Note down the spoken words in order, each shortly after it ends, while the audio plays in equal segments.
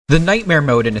The nightmare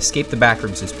mode in Escape the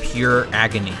Backrooms is pure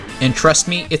agony. And trust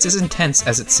me, it's as intense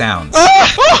as it sounds.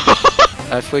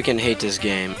 I freaking hate this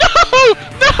game.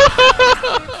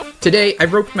 Today, I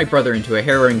roped my brother into a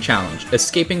harrowing challenge,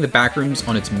 escaping the Backrooms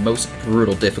on its most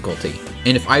brutal difficulty.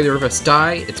 And if either of us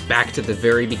die, it's back to the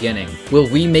very beginning. Will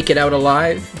we make it out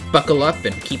alive? Buckle up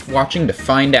and keep watching to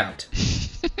find out.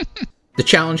 The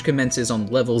challenge commences on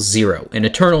level 0, an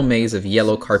eternal maze of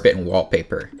yellow carpet and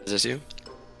wallpaper. Is this you?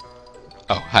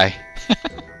 Oh, hi.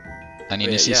 I need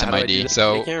to see some ID.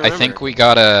 So, I think we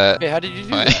gotta... Wait, how did you do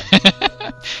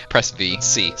that? Press V.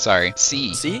 C. Sorry.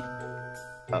 C. C?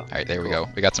 Oh, Alright, there we go.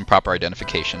 We got some proper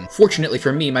identification. Fortunately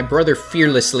for me, my brother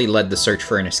fearlessly led the search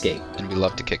for an escape. And we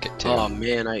love to kick it, too. Oh,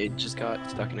 man, I just got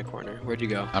stuck in a corner. Where'd you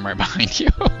go? I'm right behind you.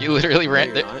 You literally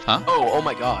ran there. Huh? Oh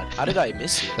my god. How did I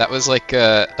miss you? That was like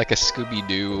a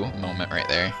Scooby-Doo moment right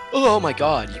there. Oh my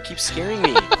god, you keep scaring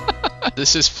me.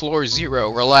 This is floor 0.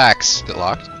 Relax. Is it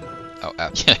locked? Oh,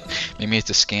 yeah. Maybe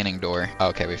it's a scanning door. Oh,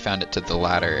 okay, we found it to the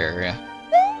ladder area.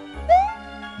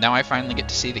 Now I finally get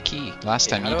to see the key. Last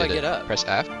time you did it. Press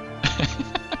F.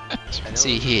 As you can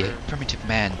see here, primitive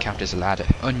man count as a ladder.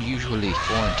 Unusually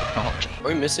foreign technology. Are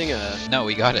we missing a... No,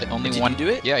 we got it. Only one. Did you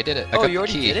do it? Yeah, I did it. Oh, you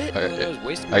already did it? Alright, I was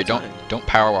wasting my time. Don't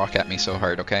power walk at me so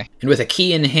hard, okay? And with a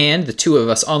key in hand, the two of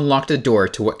us unlocked a door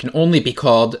to what can only be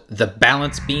called the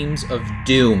balance beams of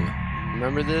doom.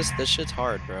 Remember this? This shit's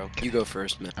hard, bro. You go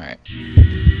first, man. Alright.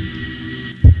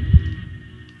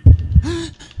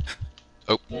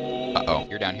 Oh. Uh-oh.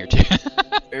 You're down here, too.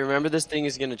 Hey, remember this thing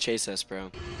is gonna chase us,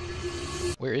 bro.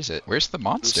 Where is it? Where's the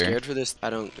monster? I'm scared for this.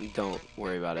 Don't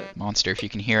worry about it. Monster, if you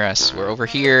can hear us, we're over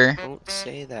here. Don't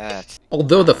say that.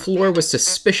 Although the floor was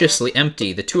suspiciously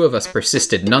empty, the two of us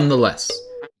persisted nonetheless.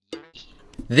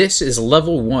 This is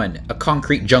level 1, a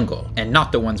concrete jungle, and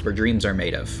not the ones where dreams are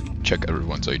made of. Check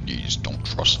everyone's IDs, don't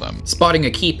trust them. Spotting a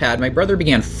keypad, my brother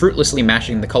began fruitlessly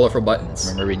mashing the colorful buttons.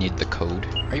 Remember, we need the code.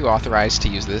 Are you authorized to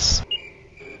use this?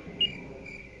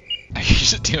 Are you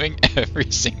just doing every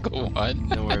single one?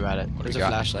 Don't worry about it. There's a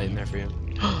flashlight in there for you.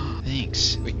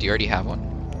 Thanks. Wait, do you already have one?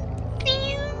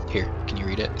 Here, can you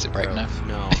read it? Is it bright enough?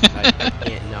 No, I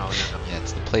can't. No. Yeah,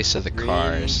 it's the place of the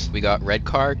cars. We got red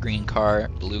car, green car,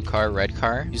 blue car, red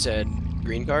car. You said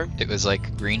green car? It was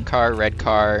like green car, red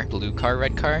car, blue car,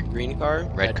 red car. Green car?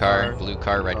 Red car, blue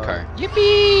car, red car.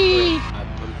 Yippee!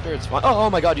 I'm sure it's fine. Oh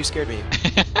my god, you scared me.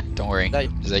 Don't worry.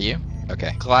 Is that you?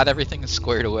 Okay. Glad everything is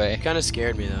squared away. Kind of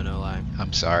scared me though, no lie.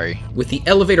 I'm sorry. With the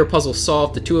elevator puzzle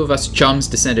solved, the two of us chums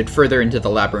descended further into the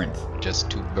labyrinth. Just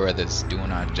two brothers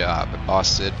doing our job. Boss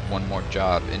said one more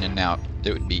job, in and out.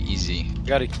 It would be easy.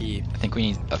 Got a key. I think we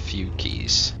need a few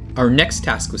keys. Our next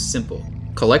task was simple.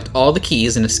 Collect all the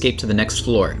keys and escape to the next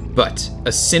floor. But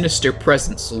a sinister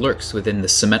presence lurks within the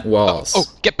cement walls. Oh,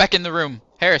 get back in the room.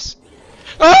 Harris.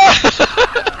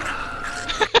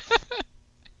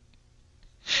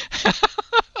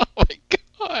 Oh my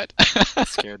god. That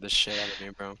scared the shit out of me,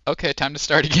 bro. Okay, time to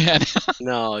start again.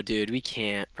 No, dude, we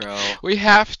can't, bro. We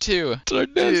have to. It's our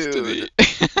destiny.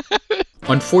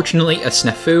 Unfortunately, a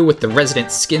snafu with the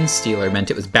resident skin stealer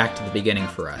meant it was back to the beginning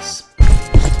for us.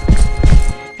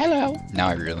 Hello. Now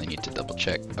I really need to double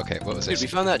check. Okay, what was Dude, this? we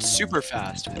found that super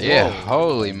fast. Yeah, Whoa.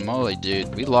 holy moly,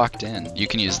 dude. We locked in. You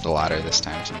can use the ladder this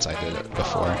time since I did it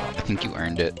before. I think you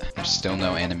earned it. There's still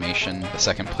no animation. The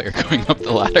second player going up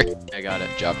the ladder. I got it.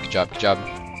 Good job, good job, good job.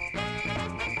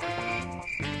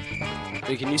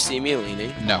 Wait, can you see me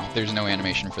leaning? No, there's no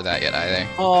animation for that yet either.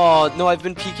 Oh, no, I've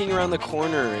been peeking around the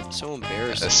corner. It's so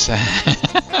embarrassing.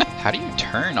 How do you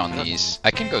turn on these?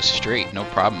 I can go straight, no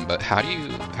problem, but how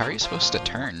are you supposed to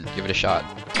turn? Give it a shot.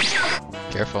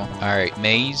 Careful. Alright,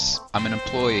 maze. I'm an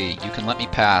employee. You can let me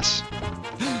pass.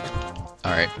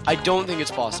 Alright. I don't think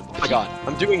it's possible. Oh my god,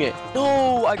 I'm doing it.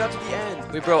 No, I got to the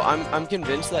end. Wait, bro, I'm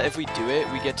convinced that if we do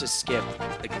it, we get to skip,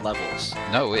 like, levels.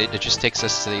 No, it just takes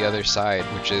us to the other side,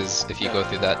 which is if you go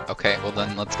through that. Okay, well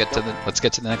then let's get to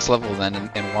the next level then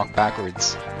and walk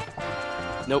backwards.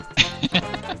 Nope.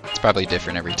 It's probably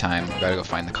different every time. We gotta go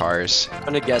find the cars. I'm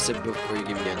gonna guess it before you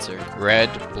give me the answer. Red,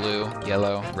 blue,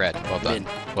 yellow, red. Well done.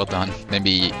 Min. Well done.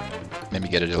 Maybe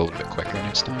get it a little bit quicker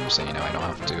next time, so you know I don't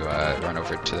have to run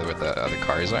over to where the other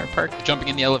cars are parked. Jumping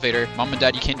in the elevator. Mom and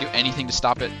Dad, you can't do anything to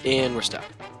stop it. And we're stuck.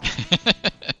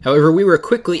 However, we were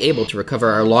quickly able to recover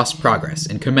our lost progress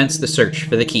and commence the search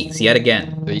for the keys yet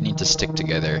again. We need to stick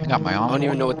together. I got my almond. I don't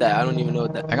even know what that. I don't even know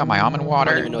what that. I got my almond I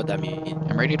water. don't even know what that means.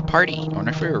 I'm ready to party. I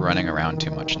wonder if we were running around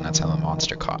too much and that's how the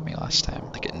monster caught me last time.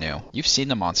 Like it knew. You've seen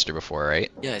the monster before,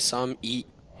 right? Yeah, I saw him eat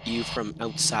you from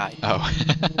outside. Oh.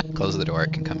 Close the door,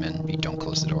 it can come in. If you don't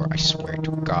close the door, I swear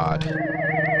to God.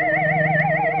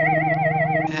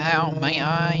 Ow, my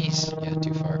eyes. Yeah,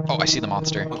 too far. door. Oh, I see the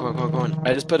monster. Go on, go on, go on.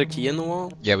 I just put a key in the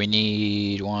wall. Yeah, we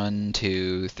need 1,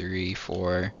 2, 3,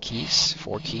 4 keys.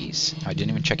 4 keys. I didn't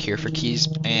even check here for keys.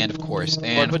 And of course,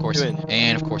 I found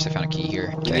a key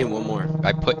here. Give me one more.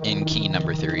 I put in key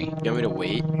number 3. You want me to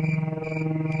wait?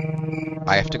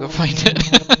 I have to go find it.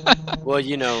 Well,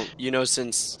 you know,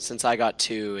 since I got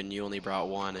 2 and you only brought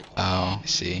 1. Oh, I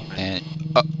see. And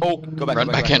Go back. run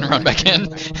back in.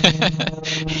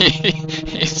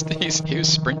 He was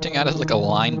sprinting at us like a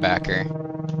linebacker.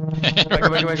 Go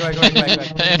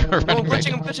back. And we're running back.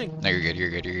 I'm glitching. No, you're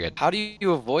good. How do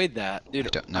you avoid that, dude? I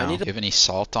don't know. Do you have any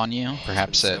salt on you?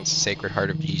 Perhaps a Sacred Heart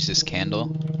of Jesus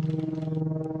candle?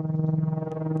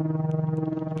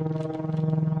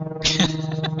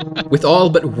 With all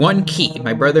but one key,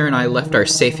 my brother and I left our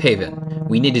safe haven.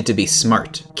 We needed to be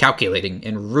smart, calculating,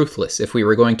 and ruthless if we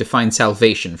were going to find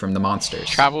salvation from the monsters.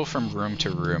 Travel from room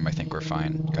to room. I think we're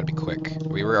fine. Gotta be quick.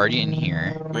 We were already in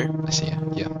here. Where? I see ya.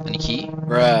 Yeah. Any key?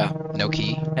 Bruh. No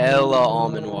key? Hella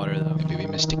almond water, though. Maybe we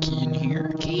missed a key in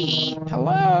here? Key?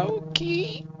 Hello?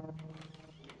 Key?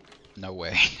 No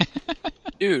way.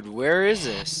 Dude, where is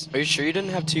this? Are you sure you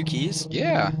didn't have 2 keys?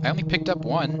 Yeah, I only picked up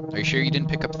 1. Are you sure you didn't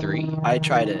pick up 3? I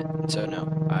tried it, so no,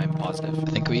 I'm positive.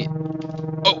 I think we...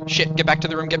 Oh, shit! Get back to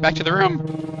the room!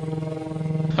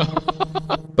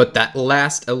 But that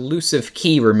last elusive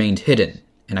key remained hidden,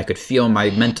 and I could feel my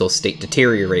mental state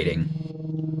deteriorating.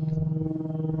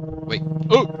 Wait.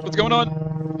 Oh, what's going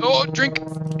on? Oh, drink!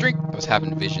 I was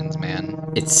having visions,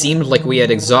 man. It seemed like we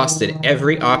had exhausted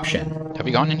every option. Have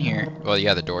we gone in here? Well,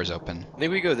 yeah, the door's open.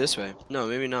 Maybe we go this way. No,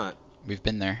 maybe not. We've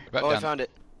been there. I found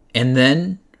it. And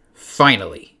then,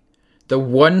 finally, the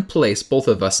one place both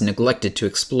of us neglected to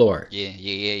explore.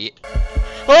 Yeah.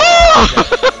 Oh!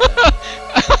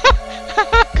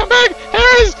 Come back,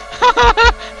 Harris!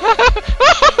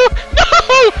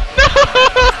 No!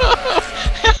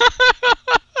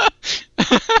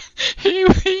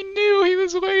 He knew he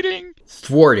was waiting.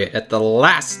 Thwarted at the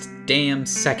last damn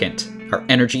second. Our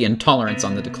energy and tolerance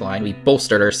on the decline, we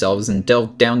bolstered ourselves and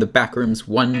delved down the backrooms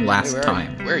one last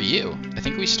time. Where are you? I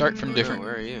think we start from different...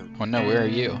 Where are you? Oh no, where are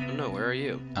you? I don't know, where are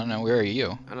you? I don't know, where are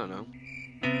you? I don't know.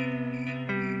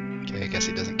 Okay, I guess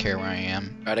he doesn't care where I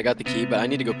am. Alright, I got the key, but I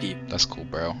need to go pee. That's cool,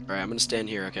 bro. Alright, I'm gonna stand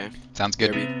here, okay? Sounds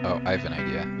good. Derby. Oh, I have an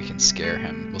idea. We can scare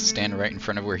him. We'll stand right in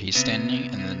front of where he's standing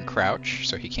and then crouch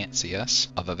so he can't see us.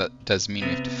 Although that does mean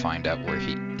we have to find out where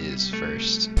he is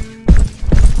first.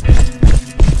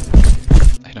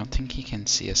 I don't think he can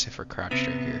see us if we're crouched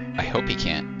right here. I hope he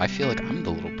can't. I feel like I'm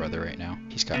the little brother right now.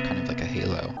 He's got kind of like a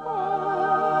halo.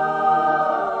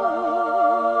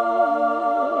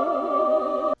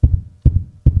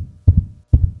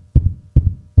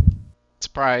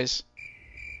 Surprise.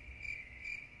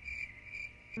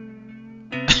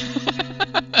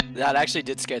 That actually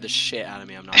did scare the shit out of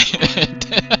me, I'm not gonna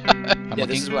lie. Yeah,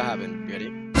 this is what happened. You ready?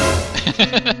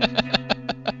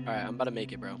 Alright, I'm about to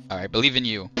make it, bro. Alright, believe in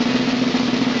you.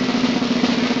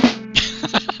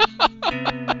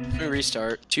 Let me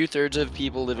restart. 2/3 of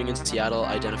people living in Seattle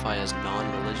identify as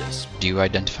non-religious. Do you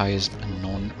identify as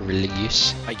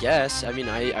non-religious? I guess. I mean,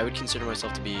 I would consider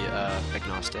myself to be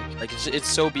agnostic. Like, it's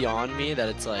so beyond me that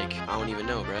it's like, I don't even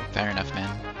know, bro. Fair enough,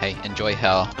 man. Hey, enjoy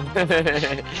hell.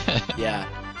 Yeah.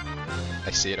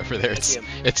 I see it over there.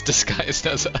 It's disguised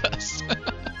as us.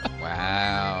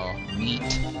 Wow.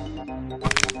 Neat.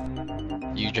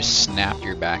 You just snapped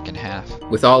your back in half.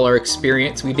 With all our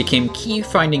experience, we became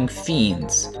key-finding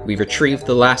fiends. We retrieved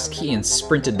the last key and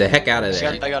sprinted the heck out of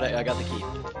there. I got it. I got the key.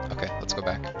 Okay, let's go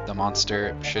back. The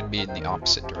monster should be in the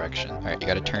opposite direction. Alright, you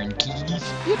gotta turn keys.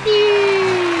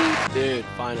 Yippee! Dude,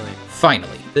 finally.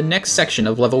 Finally, the next section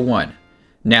of level 1.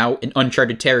 Now, in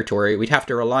uncharted territory, we'd have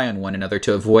to rely on one another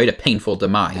to avoid a painful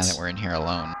demise. Now that we're in here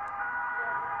alone.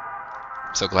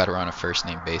 I'm so glad we're on a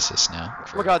first-name basis now.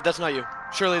 Oh my god, that's not you.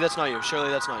 Surely that's not you. Surely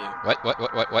that's not you. What?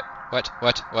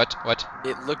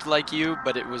 It looked like you,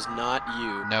 but it was not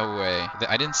you. No way.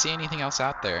 I didn't see anything else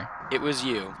out there. It was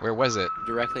you. Where was it?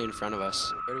 Directly in front of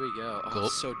us. Where do we go? Oh, Cool.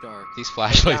 it's so dark. These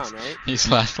flashlights. Down, right? These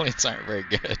flashlights aren't very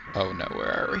good. Oh no,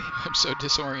 where are we? I'm so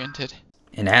disoriented.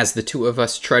 And as the two of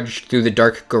us trudged through the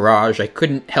dark garage, I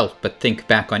couldn't help but think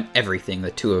back on everything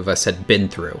the two of us had been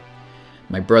through.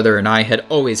 My brother and I had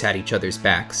always had each other's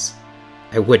backs.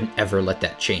 I wouldn't ever let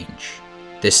that change.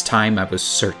 This time I was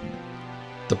certain.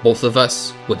 The both of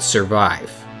us would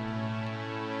survive.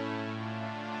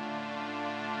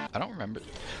 I don't remember.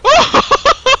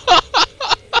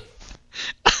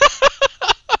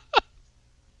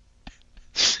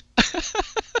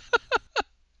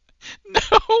 No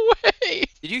way!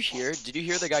 Did you hear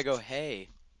the guy go, hey?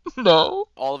 No.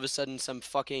 All of a sudden some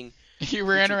fucking... He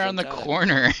ran around the jumped out.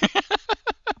 corner.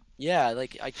 Yeah,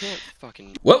 like, I can't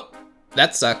fucking... Well,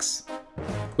 that sucks.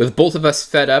 With both of us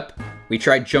fed up, we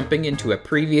tried jumping into a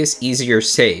previous, easier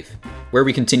save, where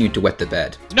we continued to wet the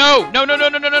bed. No! No, no, no,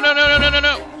 no, no, no, no, no, no, no,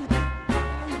 no!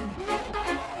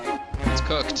 It's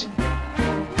cooked.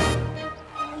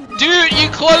 Dude,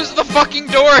 you closed the fucking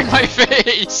door in my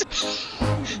face!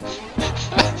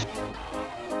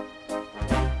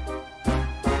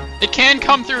 It can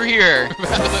come through here!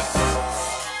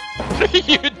 What are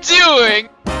you doing?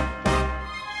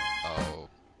 Oh.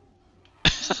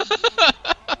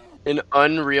 An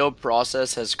unreal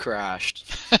process has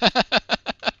crashed.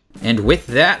 And with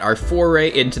that, our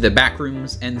foray into the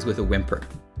Backrooms ends with a whimper.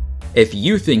 If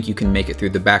you think you can make it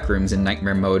through the Backrooms in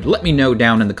Nightmare mode, let me know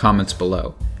down in the comments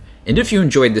below. And if you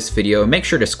enjoyed this video, make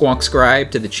sure to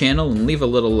squonk-scribe to the channel and leave a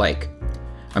little like.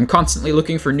 I'm constantly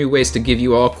looking for new ways to give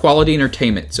you all quality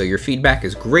entertainment, so your feedback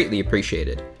is greatly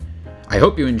appreciated. I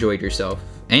hope you enjoyed yourself,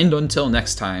 and until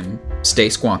next time, stay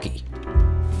squonky.